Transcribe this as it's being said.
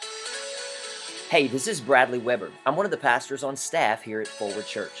Hey, this is Bradley Weber. I'm one of the pastors on staff here at Forward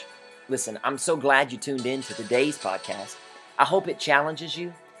Church. Listen, I'm so glad you tuned in to today's podcast. I hope it challenges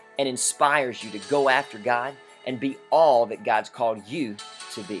you and inspires you to go after God and be all that God's called you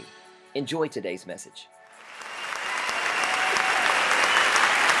to be. Enjoy today's message.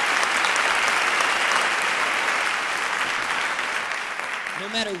 No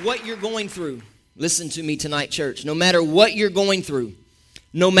matter what you're going through, listen to me tonight, church. No matter what you're going through,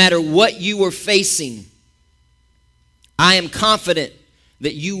 no matter what you are facing, I am confident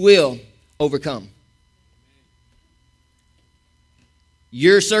that you will overcome.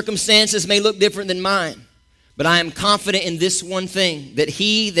 Your circumstances may look different than mine, but I am confident in this one thing, that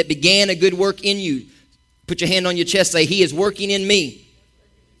he that began a good work in you, put your hand on your chest, say, he is working in me.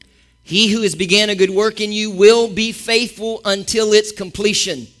 He who has began a good work in you will be faithful until its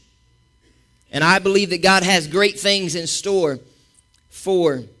completion. And I believe that God has great things in store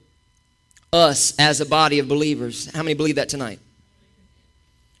for us as a body of believers. How many believe that tonight?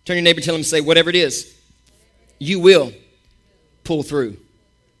 Turn to your neighbor, tell him, say, whatever it is, you will pull through.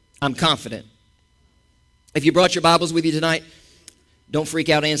 I'm confident. If you brought your Bibles with you tonight, don't freak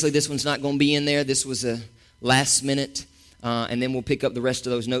out, Ansley. This one's not going to be in there. This was a last minute, and then we'll pick up the rest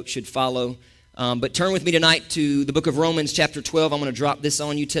of those notes should follow. But turn with me tonight to the book of Romans chapter 12. I'm going to drop this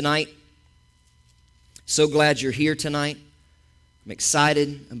on you tonight. So glad you're here tonight. I'm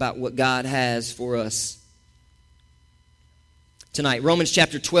excited about what God has for us tonight. Romans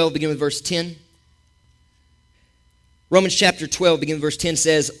chapter 12, beginning with verse 10. Romans chapter 12, beginning with verse 10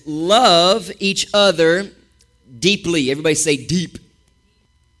 says, love each other deeply. Everybody say deep.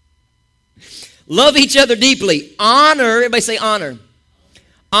 Love each other deeply. Honor, everybody say honor.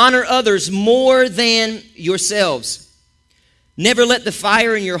 Honor others more than yourselves. Never let the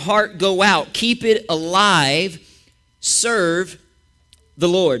fire in your heart go out. Keep it alive. Serve the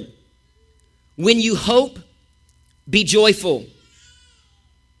Lord. When you hope, be joyful.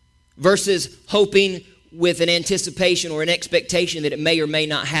 Versus hoping with an anticipation or an expectation that it may or may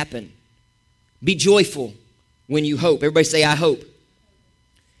not happen. Be joyful when you hope. Everybody say, I hope.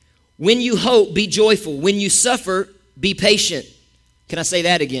 When you hope, be joyful. When you suffer, be patient. Can I say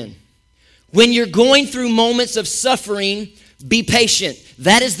that again? When you're going through moments of suffering, be patient.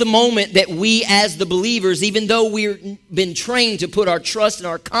 That is the moment that we as the believers, even though we've been trained to put our trust and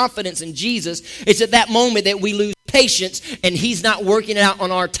our confidence in Jesus, it's at that moment that we lose patience and he's not working it out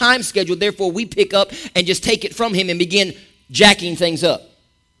on our time schedule. Therefore, we pick up and just take it from him and begin jacking things up.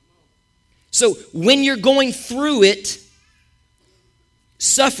 So when you're going through it,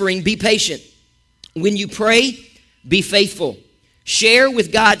 suffering, be patient. When you pray, be faithful. Share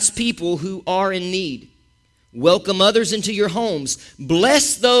with God's people who are in need. Welcome others into your homes.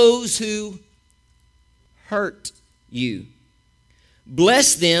 Bless those who hurt you.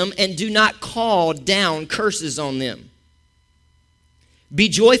 Bless them and do not call down curses on them. Be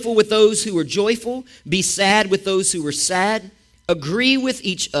joyful with those who are joyful. Be sad with those who are sad. Agree with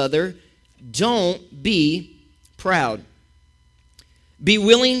each other. Don't be proud. Be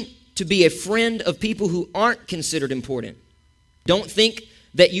willing to be a friend of people who aren't considered important. Don't think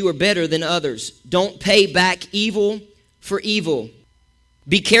that you are better than others. Don't pay back evil for evil.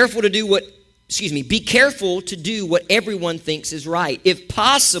 Be careful to do what everyone thinks is right. If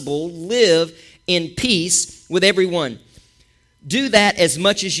possible, live in peace with everyone. Do that as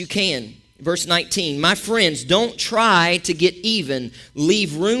much as you can. Verse 19, my friends, don't try to get even.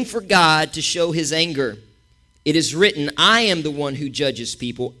 Leave room for God to show his anger. It is written, I am the one who judges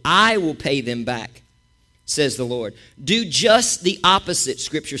people. I will pay them back, says the Lord. Do just the opposite,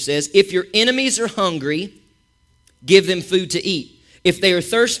 Scripture says. If your enemies are hungry, give them food to eat. If they are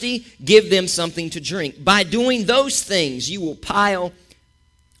thirsty, give them something to drink. By doing those things, you will pile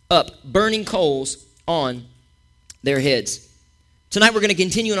up burning coals on their heads. Tonight we're going to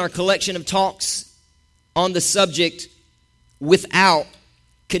continue in our collection of talks on the subject without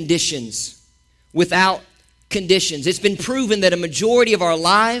conditions. Without conditions. It's been proven that a majority of our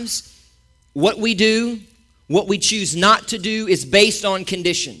lives, what we do, what we choose not to do is based on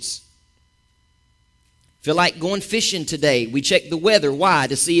conditions. Feel like going fishing today. We check the weather. Why?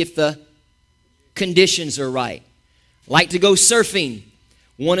 To see if the conditions are right. Like to go surfing.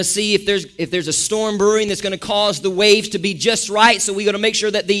 Want to see if there's a storm brewing that's going to cause the waves to be just right. So we got to make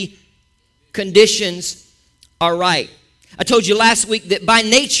sure that the conditions are right. I told you last week that by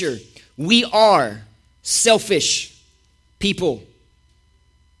nature we are selfish people.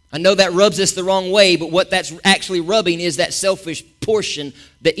 I know that rubs us the wrong way, but what that's actually rubbing is that selfish portion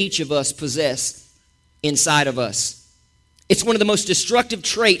that each of us possess inside of us. It's one of the most destructive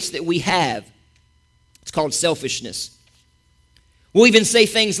traits that we have. It's called selfishness. We'll even say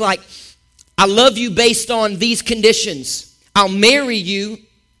things like, I love you based on these conditions. I'll marry you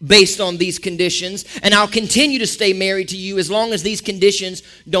based on these conditions, and I'll continue to stay married to you as long as these conditions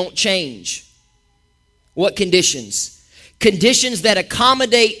don't change. What conditions? Conditions that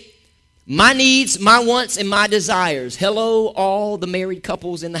accommodate my needs, my wants, and my desires. Hello, all the married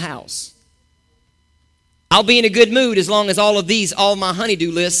couples in the house. I'll be in a good mood as long as all my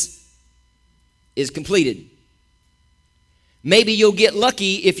honey-do list is completed. Maybe you'll get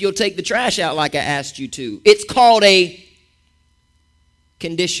lucky if you'll take the trash out like I asked you to. It's called a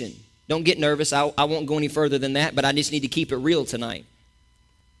condition. Don't get nervous. I won't go any further than that, but I just need to keep it real tonight.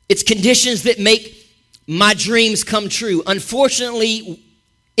 It's conditions that make my dreams come true. Unfortunately,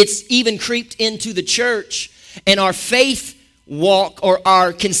 it's even creeped into the church, and our faith walk or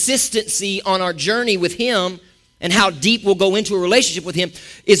our consistency on our journey with Him and how deep we'll go into a relationship with Him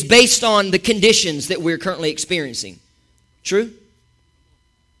is based on the conditions that we're currently experiencing. True?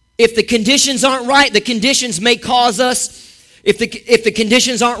 If the conditions aren't right, the conditions may cause us, if the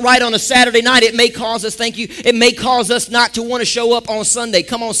conditions aren't right on a Saturday night, it may cause us, it may cause us not to want to show up on Sunday.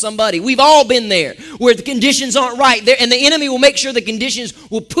 Come on, somebody. We've all been there where the conditions aren't right there, and the enemy will make sure the conditions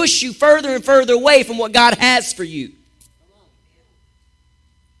will push you further and further away from what God has for you.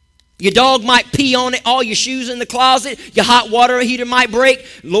 Your dog might pee on it, all your shoes in the closet, your hot water heater might break.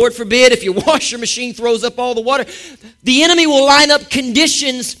 Lord forbid if your washer machine throws up all the water. The enemy will line up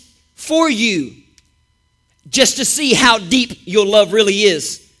conditions for you just to see how deep your love really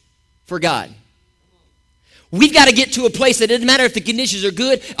is for God. We've got to get to a place that it doesn't matter if the conditions are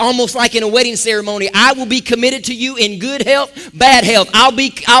good, almost like in a wedding ceremony. I will be committed to you in good health, bad health. I'll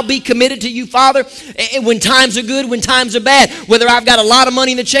be committed to you, Father, when times are good, when times are bad. Whether I've got a lot of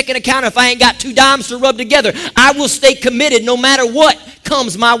money in the checking account, if I ain't got 2 dimes to rub together, I will stay committed no matter what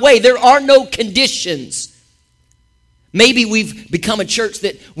comes my way. There are no conditions. Maybe we've become a church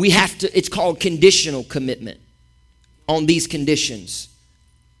that it's called conditional commitment on these conditions.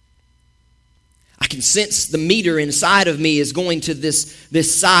 I can sense the meter inside of me is going to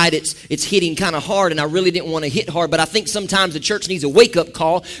this side. It's hitting kind of hard, and I really didn't want to hit hard, but I think sometimes the church needs a wake-up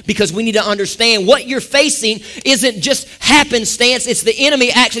call because we need to understand what you're facing isn't just happenstance. It's the enemy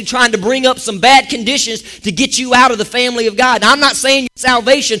actually trying to bring up some bad conditions to get you out of the family of God. Now, I'm not saying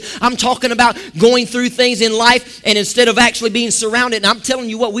salvation. I'm talking about going through things in life, and instead of actually being surrounded, and I'm telling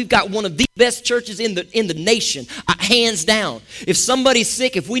you what, we've got one of the best churches in the nation, hands down. If somebody's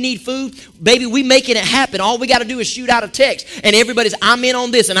sick, if we need food, baby, we making it happen. All we got to do is shoot out a text, and everybody's, I'm in on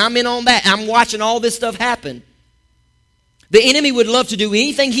this, and I'm in on that. I'm watching all this stuff happen. The enemy would love to do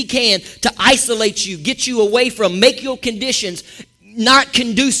anything he can to isolate you, get you away from, make your conditions not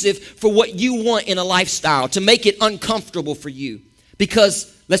conducive for what you want in a lifestyle, to make it uncomfortable for you.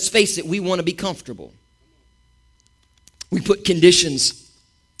 Because, let's face it, we want to be comfortable. We put conditions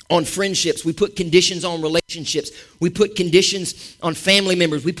on friendships. We put conditions on relationships. We put conditions on family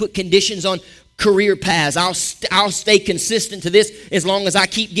members. We put conditions on career paths. I'll stay consistent to this as long as I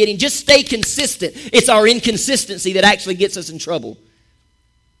keep getting. Just stay consistent. It's our inconsistency that actually gets us in trouble.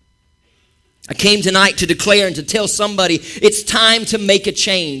 I came tonight to declare and to tell somebody it's time to make a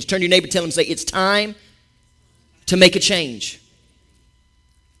change. Turn to your neighbor, tell them, say, it's time to make a change.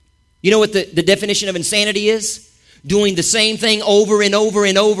 You know what the definition of insanity is? Doing the same thing over and over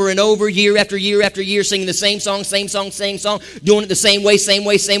and over and over, year after year after year, singing the same song, doing it the same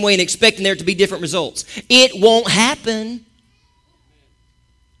way, and expecting there to be different results. It won't happen.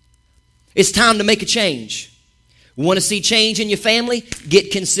 It's time to make a change. Want to see change in your family? Get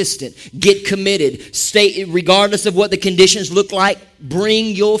consistent. Get committed. Stay, regardless of what the conditions look like,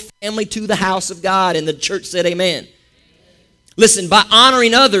 bring your family to the house of God. And the church said amen. Listen, by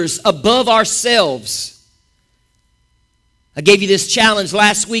honoring others above ourselves, I gave you this challenge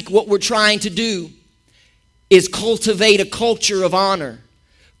last week. What we're trying to do is cultivate a culture of honor.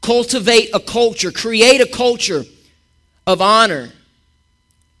 Cultivate a culture. Create a culture of honor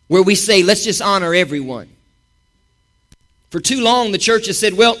where we say, let's just honor everyone. For too long, the church has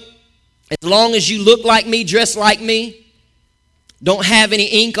said, well, as long as you look like me, dress like me, don't have any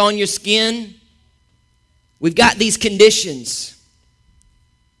ink on your skin, we've got these conditions.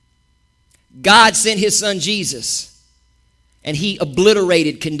 God sent His Son Jesus, and He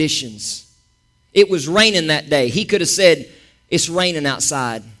obliterated conditions. It was raining that day. He could have said, it's raining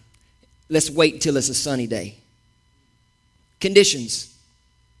outside. Let's wait till it's a sunny day. Conditions.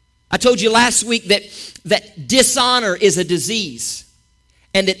 I told you last week that dishonor is a disease,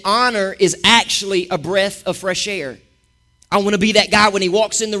 and that honor is actually a breath of fresh air. I want to be that guy when he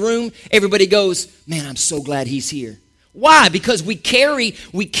walks in the room, everybody goes, man, I'm so glad he's here. Why? Because we carry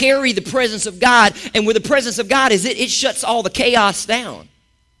the presence of God, and where the presence of God is, it shuts all the chaos down.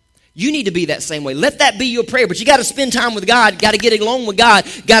 You need to be that same way. Let that be your prayer. But you got to spend time with God. Got to get along with God.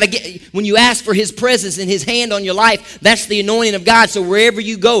 When you ask for His presence and His hand on your life, that's the anointing of God. So wherever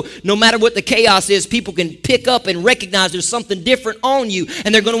you go, no matter what the chaos is, people can pick up and recognize there's something different on you,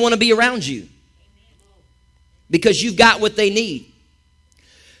 and they're going to want to be around you because you've got what they need.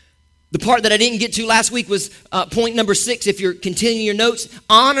 The part that I didn't get to last week was point number 6. If you're continuing your notes,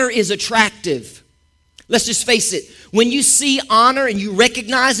 honor is attractive. Let's just face it. When you see honor and you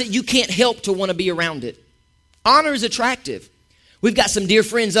recognize it, you can't help to want to be around it. Honor is attractive. We've got some dear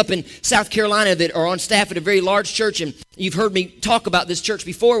friends up in South Carolina that are on staff at a very large church, and you've heard me talk about this church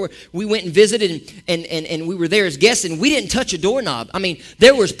before, where we went and visited, and we were there as guests, and we didn't touch a doorknob. I mean,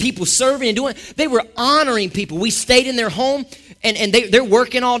 there was people serving and doing, they were honoring people. We stayed in their home, and they're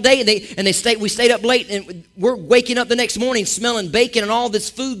working all day, and we stayed up late, and we're waking up the next morning smelling bacon and all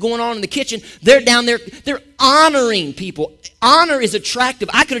this food going on in the kitchen. They're down there, they're honoring people. Honor is attractive.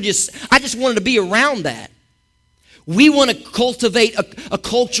 I just wanted to be around that. We want to cultivate a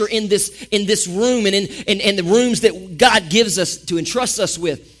culture in this room and in the rooms that God gives us to entrust us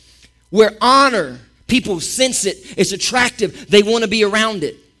with, where honor, people sense it, it's attractive, they want to be around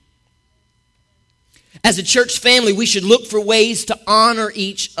it. As a church family, we should look for ways to honor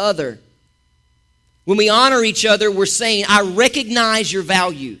each other. When we honor each other, we're saying, I recognize your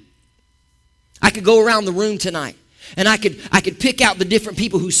value. I could go around the room tonight, and I could pick out the different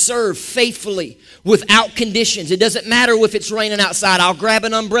people who serve faithfully without conditions. It doesn't matter if it's raining outside. I'll grab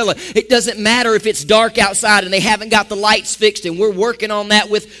an umbrella. It doesn't matter if it's dark outside and they haven't got the lights fixed, and we're working on that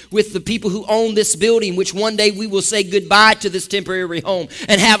with the people who own this building, which one day we will say goodbye to this temporary home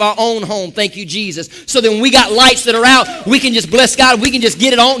and have our own home. Thank you, Jesus. So then when we got lights that are out, we can just bless God. We can just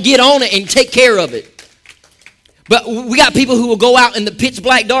get on it and take care of it. But we got people who will go out in the pitch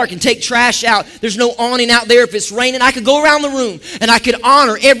black dark and take trash out. There's no awning out there if it's raining. I could go around the room and I could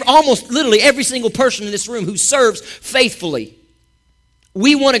honor almost literally every single person in this room who serves faithfully.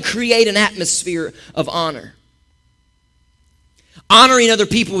 We want to create an atmosphere of honor. Honoring other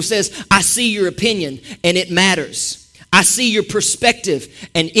people says, I see your opinion and it matters. I see your perspective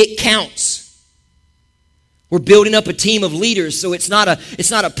and it counts. We're building up a team of leaders, so it's not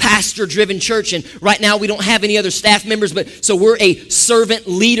a pastor-driven church, and right now we don't have any other staff members, so we're a servant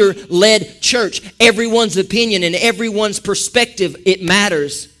leader-led church. Everyone's opinion and everyone's perspective, it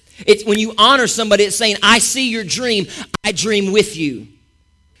matters. It's when you honor somebody, it's saying, I see your dream, I dream with you.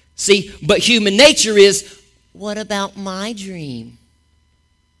 See, but human nature is, what about my dream?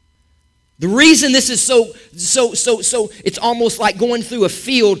 The reason this is so it's almost like going through a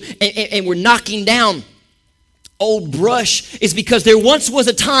field and we're knocking down old brush is because there once was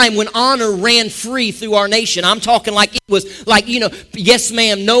a time when honor ran free through our nation. I'm talking like it was like, yes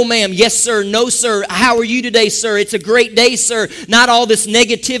ma'am, no ma'am, yes sir, no sir, how are you today, sir? It's a great day, sir. Not all this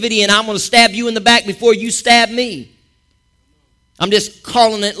negativity and I'm going to stab you in the back before you stab me. I'm just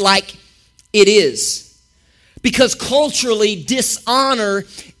calling it like it is. Because culturally, dishonor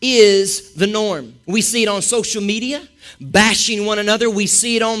is the norm. We see it on social media, bashing one another. We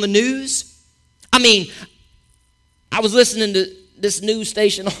see it on the news. I mean, I was listening to this news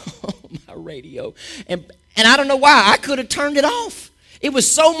station on my radio, and I don't know why. I could have turned it off. It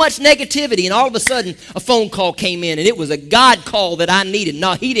was so much negativity, and all of a sudden, a phone call came in, and it was a God call that I needed.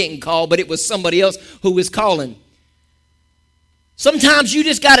 No, he didn't call, but it was somebody else who was calling. Sometimes you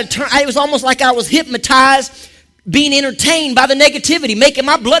just got to turn. It was almost like I was hypnotized, being entertained by the negativity, making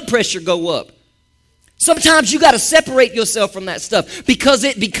my blood pressure go up. Sometimes you got to separate yourself from that stuff because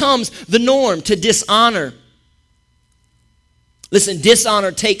it becomes the norm to dishonor. Listen,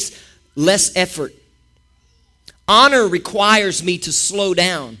 dishonor takes less effort. Honor requires me to slow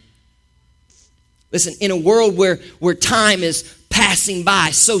down. Listen, in a world where time is passing by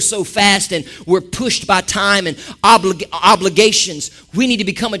so fast and we're pushed by time and obligations, we need to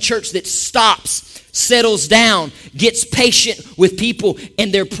become a church that stops, settles down, gets patient with people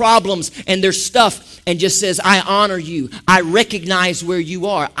and their problems and their stuff, and just says, I honor you. I recognize where you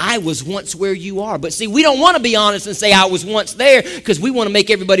are. I was once where you are. But see, we don't want to be honest and say I was once there because we want to make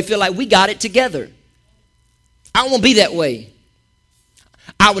everybody feel like we got it together. I don't want to be that way.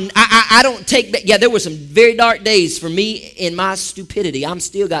 I don't take that. Yeah, there were some very dark days for me in my stupidity. I'm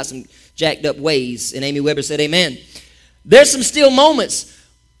still got some jacked up ways. And Amy Weber said, amen. There's some still moments.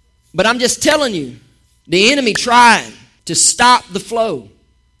 But I'm just telling you, the enemy tried to stop the flow.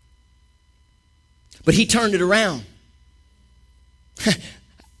 But he turned it around.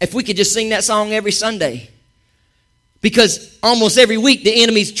 If we could just sing that song every Sunday. Because almost every week the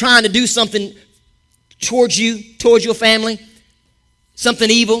enemy's trying to do something towards you, towards your family.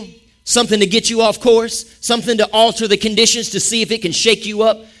 Something evil, something to get you off course, something to alter the conditions to see if it can shake you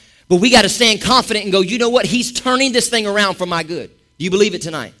up. But we got to stand confident and go, you know what? He's turning this thing around for my good. Do you believe it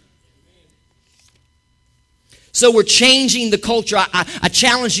tonight? So we're changing the culture. I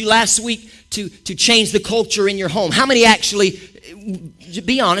challenged you last week to change the culture in your home. How many actually,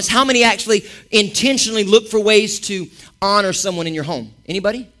 be honest, how many actually intentionally look for ways to honor someone in your home?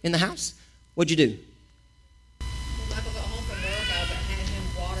 Anybody in the house? What'd you do? When Michael got home from work, I had him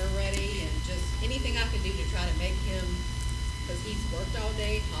water ready and just anything I could do to try to make him, because he's worked all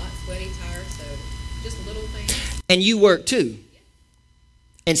day, hot, sweaty, tired, so just little things. And you worked too?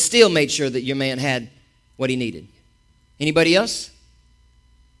 And still made sure that your man had what he needed. Anybody else?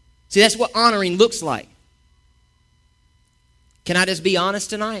 See, that's what honoring looks like. Can I just be honest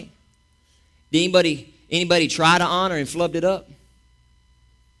tonight? Did anybody try to honor and flubbed it up?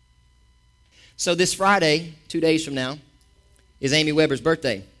 So this Friday, 2 days from now, is Amy Weber's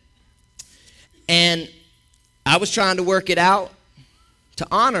birthday. And I was trying to work it out to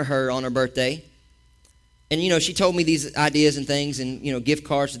honor her on her birthday. And, she told me these ideas and things and, gift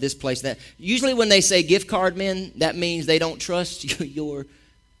cards to this place, that. Usually when they say gift card, men, that means they don't trust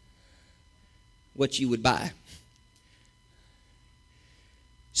what you would buy.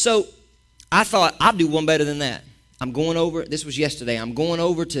 So I thought, I'll do one better than that. I'm going over, this was yesterday, I'm going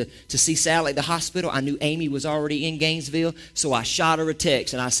over to see Sally at the hospital. I knew Amy was already in Gainesville, so I shot her a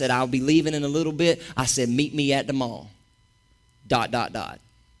text, and I said, I'll be leaving in a little bit. I said, meet me at the mall. ...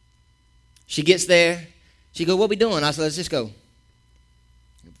 She gets there. She goes, what we doing? I said, let's just go.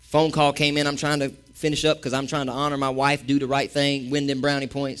 Phone call came in. I'm trying to finish up because I'm trying to honor my wife, do the right thing, win them brownie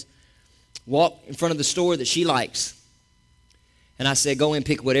points. Walk in front of the store that she likes. And I said, go and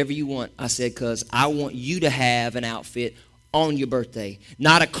pick whatever you want. I said, because I want you to have an outfit on your birthday.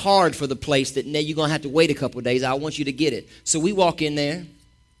 Not a card for the place that you're going to have to wait a couple of days. I want you to get it. So we walk in there.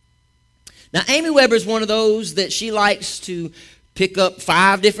 Now, Amy Weber is one of those that she likes to pick up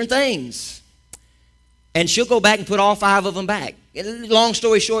 5 different things. And she'll go back and put all 5 of them back. Long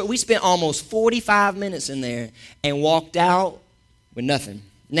story short, we spent almost 45 minutes in there and walked out with nothing.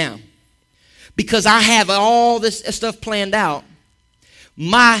 Now, because I have all this stuff planned out,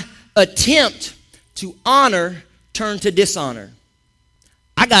 my attempt to honor turned to dishonor.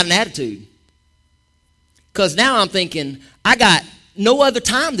 I got an attitude. Because now I'm thinking, I got no other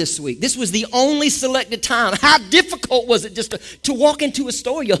time this week. This was the only selected time. How difficult was it just to walk into a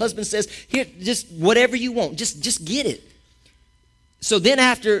store? Your husband says, here, just whatever you want. Just get it. So then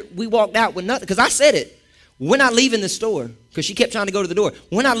after we walked out with nothing, because I said it, we're not leaving the store, because she kept trying to go to the door.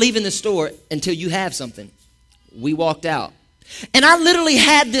 We're not leaving the store until you have something. We walked out. And I literally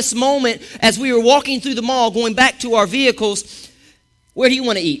had this moment as we were walking through the mall, going back to our vehicles. Where do you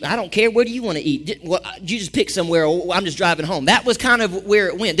want to eat? I don't care. Where do you want to eat? Well, you just pick somewhere, or I'm just driving home. That was kind of where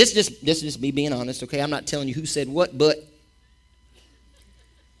it went. This is just me being honest, okay? I'm not telling you who said what, but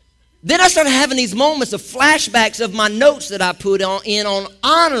then I started having these moments of flashbacks of my notes that I put on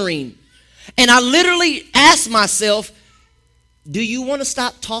honoring. And I literally asked myself, do you want to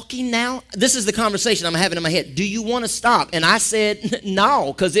stop talking now? This is the conversation I'm having in my head. Do you want to stop? And I said,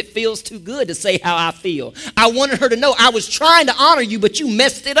 no, because it feels too good to say how I feel. I wanted her to know I was trying to honor you, but you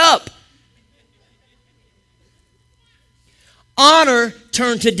messed it up. Honor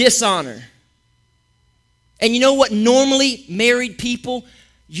turned to dishonor. And you know what normally married people,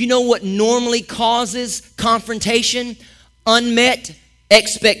 you know what normally causes confrontation? Unmet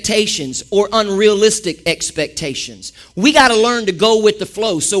expectations or unrealistic expectations. We got to learn to go with the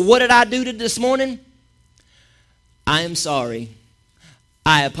flow. So what did I do this morning? I am sorry.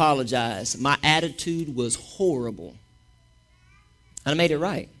 I apologize. My attitude was horrible. I made it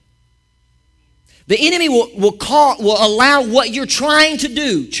right. The enemy will allow what you're trying to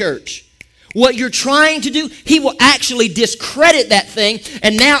do, church. What you're trying to do, he will actually discredit that thing.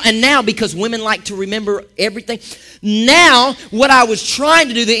 And now, because women like to remember everything, now what I was trying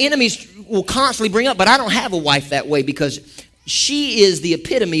to do, the enemies will constantly bring up, but I don't have a wife that way because she is the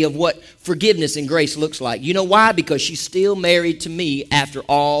epitome of what forgiveness and grace looks like. You know why? Because she's still married to me after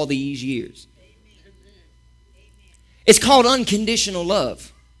all these years. It's called unconditional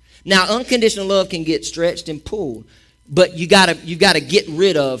love. Now, unconditional love can get stretched and pulled, but you gotta get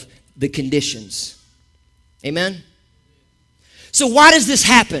rid of the conditions. Amen? So why does this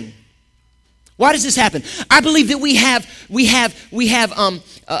happen? Why does this happen? I believe that we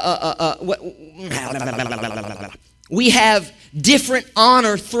have different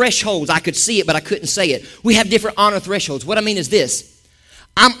honor thresholds. I could see it, but I couldn't say it. We have different honor thresholds. What I mean is this.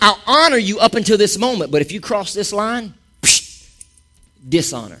 I'll honor you up until this moment, but if you cross this line,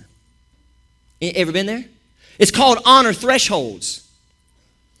 dishonor. Ever been there? It's called honor thresholds.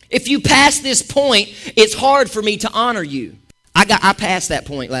 If you pass this point, it's hard for me to honor you. I passed that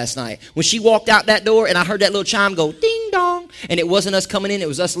point last night. When she walked out that door and I heard that little chime go ding dong, and it wasn't us coming in, it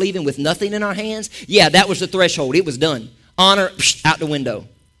was us leaving with nothing in our hands. Yeah, that was the threshold. It was done. Honor, out the window.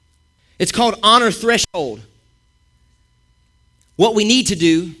 It's called honor threshold. What we need to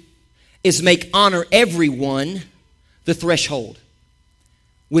do is make honor everyone the threshold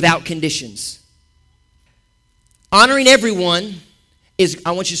without conditions. Honoring everyone is,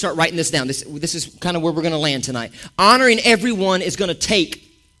 I want you to start writing this down. This is kind of where we're going to land tonight. Honoring everyone is going to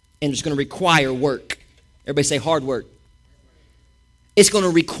take and it's going to require work. Everybody say hard work. It's going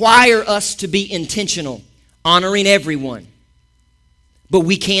to require us to be intentional, honoring everyone. But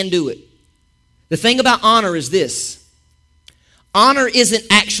we can do it. The thing about honor is this. Honor isn't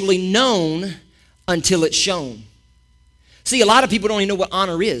actually known until it's shown. See, a lot of people don't even know what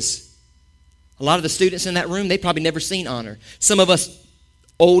honor is. A lot of the students in that room, they've probably never seen honor. Some of us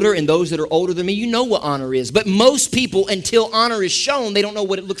older and those that are older than me, you know what honor is. But most people, until honor is shown, they don't know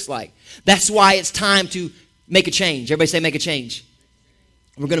what it looks like. That's why it's time to make a change. Everybody say make a change.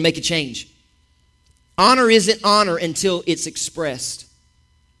 We're going to make a change. Honor isn't honor until it's expressed.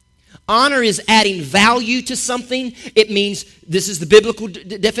 Honor is adding value to something. It means, this is the biblical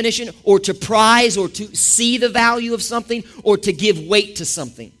definition, or to prize or to see the value of something or to give weight to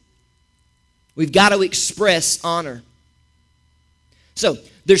something. We've got to express honor. So,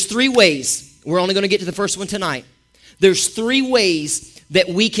 there's 3 ways. We're only going to get to the first one tonight. There's 3 ways that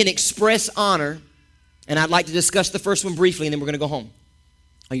we can express honor, and I'd like to discuss the first one briefly, and then we're going to go home.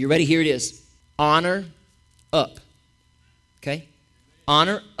 Are you ready? Here it is. Honor up. Okay?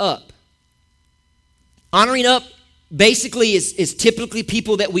 Honor up. Honoring up basically is typically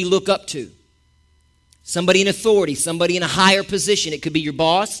people that we look up to. Somebody in authority, somebody in a higher position. It could be your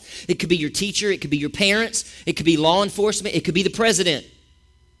boss. It could be your teacher. It could be your parents. It could be law enforcement. It could be the president.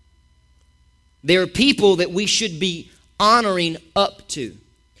 There are people that we should be honoring up to.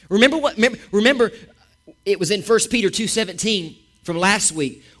 Remember it was in 1 Peter 2:17 from last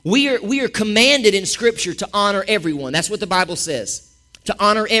week. We are commanded in Scripture to honor everyone. That's what the Bible says. To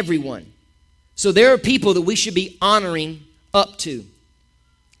honor everyone. So there are people that we should be honoring up to.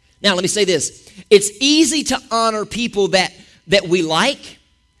 Now, let me say this. It's easy to honor people that we like,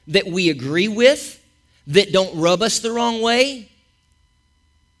 that we agree with, that don't rub us the wrong way.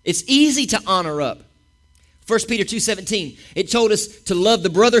 It's easy to honor up. 1 Peter 2:17, it told us to love the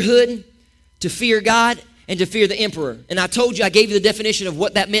brotherhood, to fear God, and to fear the emperor. And I told you, I gave you the definition of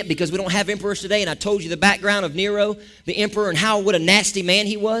what that meant because we don't have emperors today, and I told you the background of Nero, the emperor, and what a nasty man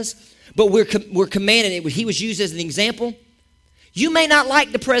he was. But we're commanded it. He was used as an example. You may not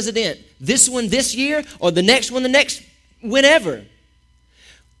like the president, this one this year, or the next one the next whenever.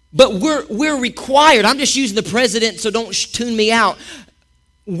 But we're required. I'm just using the president, so don't tune me out.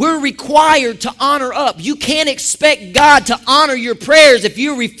 We're required to honor up. You can't expect God to honor your prayers if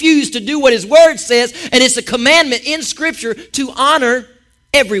you refuse to do what His Word says, and it's a commandment in Scripture to honor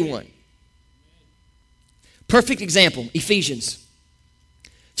everyone. Perfect example, Ephesians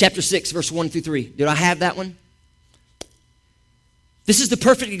chapter 6, verse 1 through 3. Did I have that one? This is the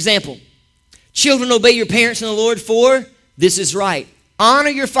perfect example. Children, obey your parents in the Lord, for this is right. Honor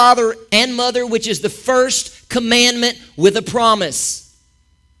your father and mother, which is the first commandment with a promise,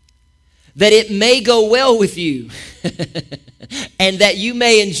 that it may go well with you and that you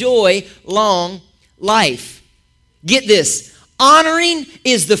may enjoy long life. Get this. Honoring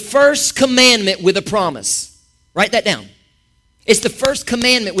is the first commandment with a promise. Write that down. It's the first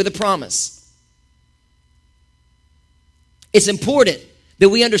commandment with a promise. It's important that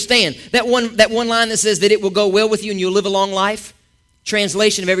we understand that one line that says that it will go well with you and you'll live a long life.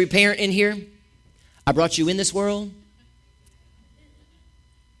 Translation of every parent in here. I brought you in this world.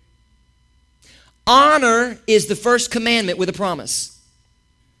 Honor is the first commandment with a promise.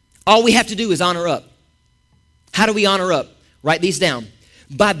 All we have to do is honor up. How do we honor up? Write these down.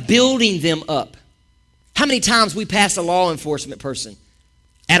 By building them up. How many times we pass a law enforcement person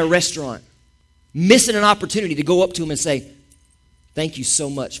at a restaurant, missing an opportunity to go up to them and say, thank you so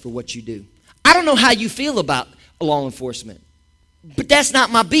much for what you do. I don't know how you feel about law enforcement, but that's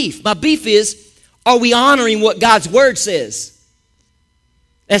not my beef. My beef is, are we honoring what God's Word says?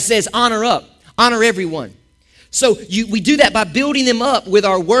 That says honor up, honor everyone. So we do that by building them up with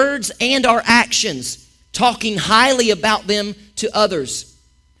our words and our actions, talking highly about them to others.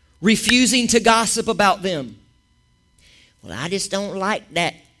 Refusing to gossip about them. Well, I just don't like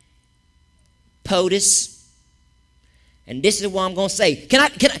that POTUS. And this is what I'm going to say. Can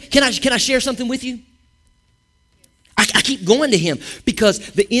I share something with you? I keep going to him because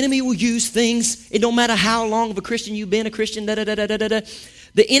the enemy will use things. It don't matter how long of a Christian you've been a Christian.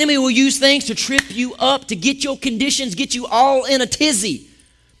 The enemy will use things to trip you up, to get your conditions, get you all in a tizzy.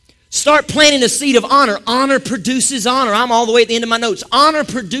 Start planting a seed of honor. Honor produces honor. I'm all the way at the end of my notes. Honor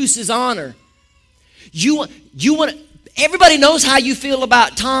produces honor. You want. Everybody knows how you feel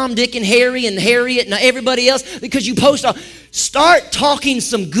about Tom, Dick, and Harry and Harriet and everybody else because you post. Start talking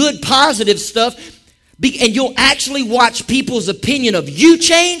some good, positive stuff, and you'll actually watch people's opinion of you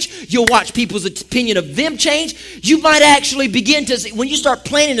change. You'll watch people's opinion of them change. You might actually begin to see, when you start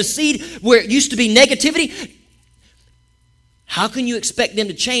planting a seed where it used to be negativity, how can you expect them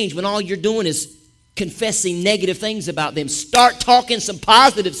to change when all you're doing is confessing negative things about them? Start talking some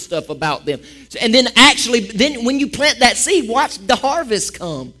positive stuff about them. And then when you plant that seed, watch the harvest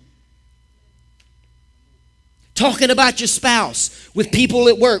come. Talking about your spouse with people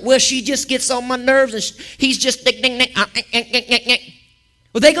at work. Well, she just gets on my nerves and he's just well,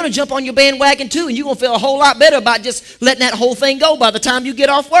 they're going to jump on your bandwagon too, and you're going to feel a whole lot better about just letting that whole thing go by the time you get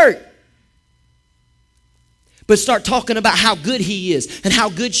off work. But start talking about how good he is and how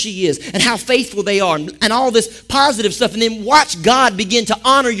good she is and how faithful they are and all this positive stuff. And then watch God begin to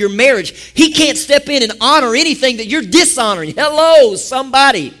honor your marriage. He can't step in and honor anything that you're dishonoring. Hello,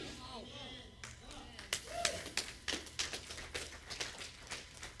 somebody.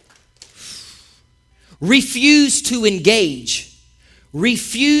 Refuse to engage.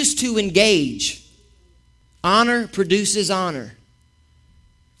 Refuse to engage. Honor produces honor.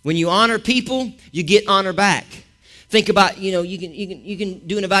 When you honor people, you get honor back. Think about, you can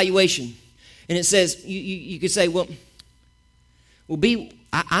do an evaluation, and it says you could say,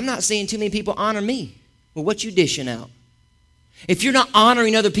 I'm not seeing too many people honor me. Well, what you dishing out? If you're not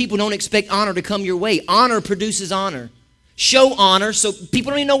honoring other people, don't expect honor to come your way. Honor produces honor. Show honor so people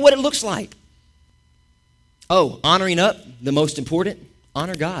don't even know what it looks like. Oh, honoring up, the most important,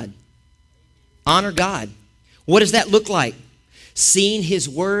 honor God. Honor God. What does that look like? Seeing his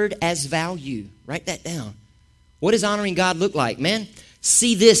word as value. Write that down. What does honoring God look like, man?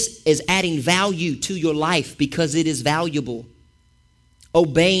 See this as adding value to your life because it is valuable.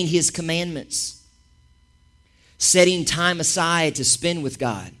 Obeying his commandments. Setting time aside to spend with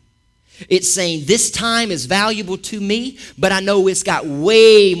God. It's saying this time is valuable to me, but I know it's got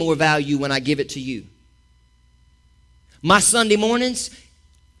way more value when I give it to you. My Sunday mornings,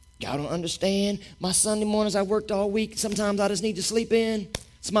 y'all don't understand. My Sunday mornings, I worked all week. Sometimes I just need to sleep in.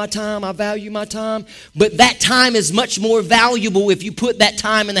 It's my time. I value my time. But that time is much more valuable if you put that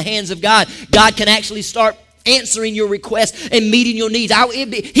time in the hands of God. God can actually start answering your requests and meeting your needs.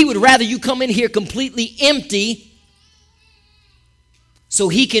 He would rather you come in here completely empty so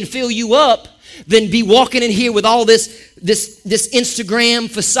he can fill you up than be walking in here with all this Instagram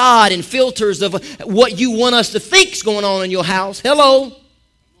facade and filters of what you want us to think's going on in your house. Hello.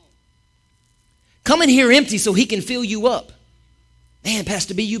 Come in here empty so he can fill you up. Man,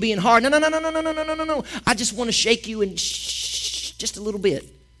 Pastor B, you being hard. No. I just want to shake you and just a little bit.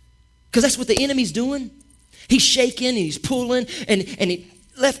 Because that's what the enemy's doing. He's shaking and he's pulling and he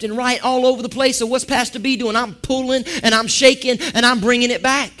left and right all over the place. So what's Pastor B doing? I'm pulling and I'm shaking and I'm bringing it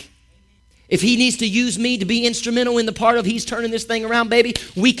back. If he needs to use me to be instrumental in the part of he's turning this thing around, baby,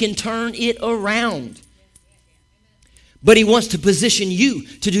 we can turn it around. But he wants to position you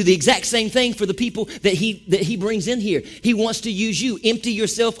to do the exact same thing for the people that he brings in here. He wants to use you. Empty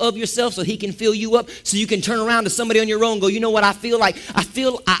yourself of yourself so he can fill you up, so you can turn around to somebody on your own and go, you know what I feel like?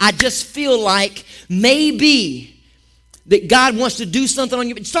 I just feel like maybe that God wants to do something on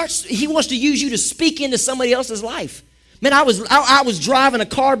you. He wants to use you to speak into somebody else's life. Man, I was driving a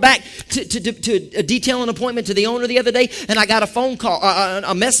car back to a detailing appointment to the owner the other day, and I got a phone call,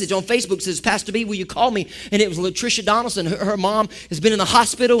 a message on Facebook that says, Pastor B, will you call me? And it was Latricia Donaldson. Her mom has been in the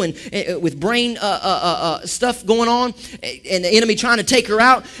hospital and with brain stuff going on, and the enemy trying to take her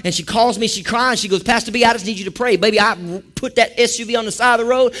out. And she calls me, she cries, she goes, Pastor B, I just need you to pray. Baby, I put that SUV on the side of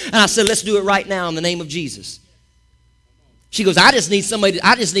the road, and I said, let's do it right now in the name of Jesus. She goes, I just need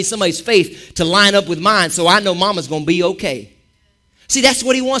somebody's faith to line up with mine so I know mama's going to be okay. See, that's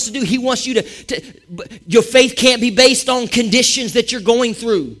what he wants to do. He wants you your faith can't be based on conditions that you're going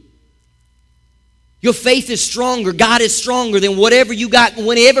through. Your faith is stronger. God is stronger than whatever you got,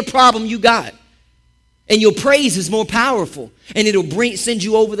 whatever problem you got. And your praise is more powerful, and it'll send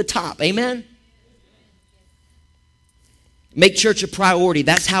you over the top. Amen? Make church a priority.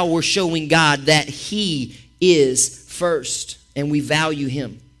 That's how we're showing God that he is first, and we value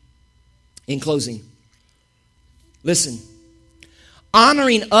him. In closing, listen,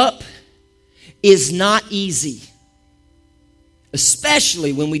 honoring up is not easy,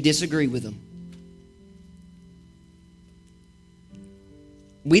 especially when we disagree with them.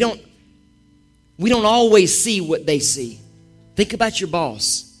 We don't always see what they see. Think about your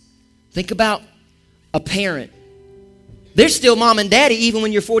boss. Think about a parent. They're still mom and daddy even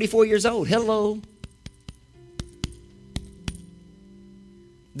when you're 44 years old. Hello.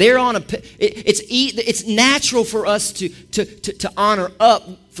 They're on it's natural for us to honor up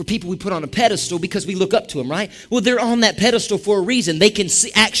for people we put on a pedestal because we look up to them, right? Well, they're on that pedestal for a reason. They can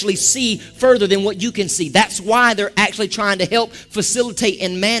actually see further than what you can see. That's why they're actually trying to help facilitate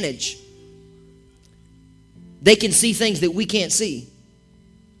and manage. They can see things that we can't see.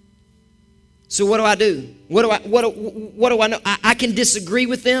 So what do I do? What do I know? I can disagree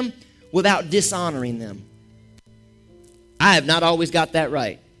with them without dishonoring them. I have not always got that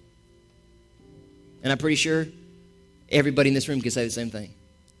right. And I'm pretty sure everybody in this room can say the same thing.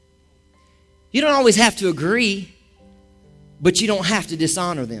 You don't always have to agree, but you don't have to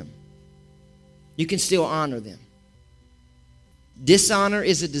dishonor them. You can still honor them. Dishonor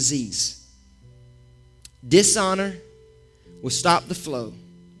is a disease. Dishonor will stop the flow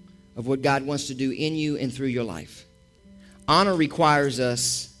of what God wants to do in you and through your life. Honor requires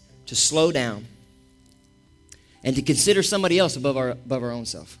us to slow down and to consider somebody else above our own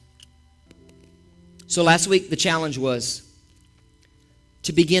self. So last week, the challenge was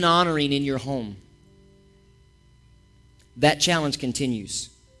to begin honoring in your home. That challenge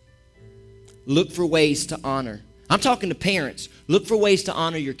continues. Look for ways to honor. I'm talking to parents. Look for ways to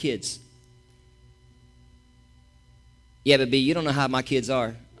honor your kids. Yeah, but B, you don't know how my kids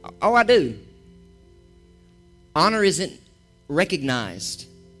are. Oh, I do. Honor isn't recognized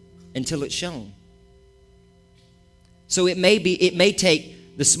until it's shown. So it may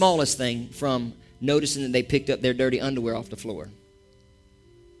take the smallest thing from noticing that they picked up their dirty underwear off the floor.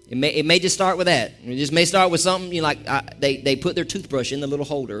 It may just start with that. It just may start with something they put their toothbrush in the little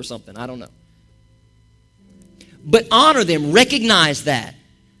holder or something. I don't know. But honor them. Recognize that.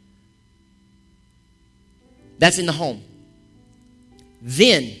 That's in the home.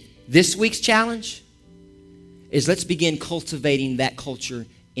 Then, this week's challenge is let's begin cultivating that culture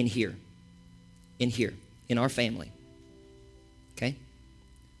in here, in our family. Okay?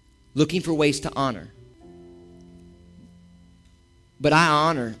 Looking for ways to honor. But I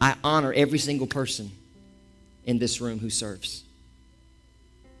honor every single person in this room who serves.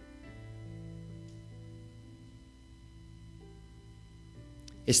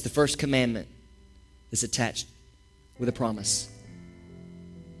 It's the first commandment that's attached with a promise.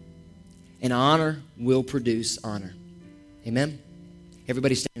 And honor will produce honor. Amen?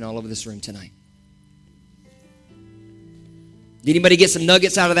 Everybody standing all over this room tonight. Did anybody get some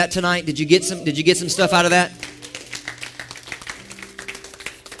nuggets out of that tonight? Did you get some stuff out of that?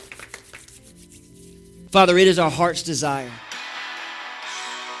 Father, it is our heart's desire.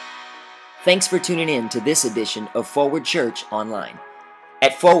 Thanks for tuning in to this edition of Forward Church Online.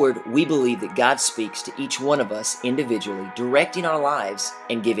 At Forward, we believe that God speaks to each one of us individually, directing our lives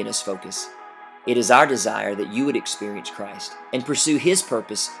and giving us focus. It is our desire that you would experience Christ and pursue His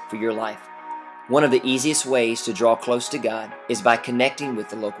purpose for your life. One of the easiest ways to draw close to God is by connecting with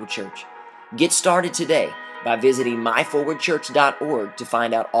the local church. Get started today by visiting myforwardchurch.org to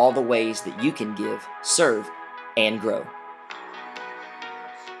find out all the ways that you can give, serve, and grow.